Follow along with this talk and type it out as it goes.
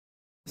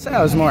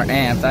I was more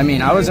amped. I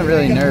mean, I wasn't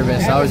really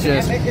nervous. I was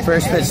just,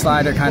 first pitch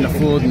slider kind of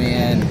fooled me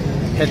and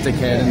hit the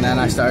kid, and then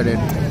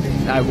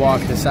I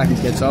walked the second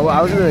kid. So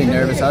I was really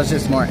nervous. I was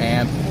just more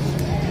amped.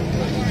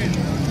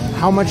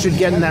 How much did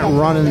getting that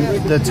run,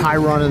 the tie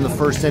run in the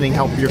first inning,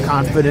 help your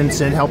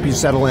confidence and help you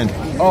settle in?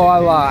 Oh, a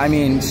lot. I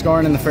mean,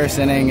 scoring in the first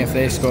inning, if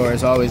they score,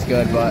 is always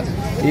good. But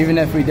even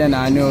if we didn't,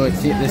 I knew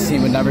this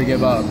team would never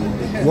give up.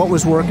 What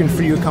was working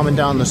for you coming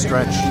down the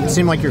stretch? It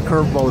seemed like your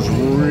curveball was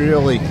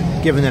really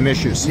giving them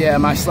issues. Yeah,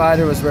 my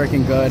slider was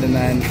working good, and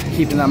then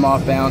keeping them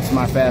off balance,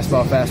 my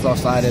fastball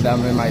slider,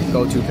 them were my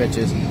go-to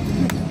pitches.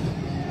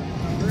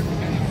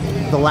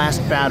 The last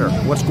batter,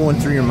 what's going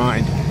through your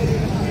mind?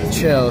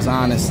 Chills,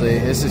 honestly.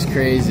 This is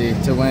crazy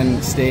to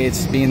win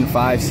states, being the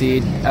 5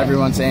 seed.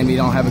 Everyone's saying we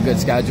don't have a good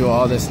schedule,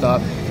 all this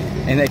stuff,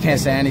 and they can't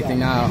say anything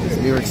now.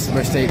 We're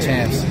state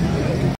champs.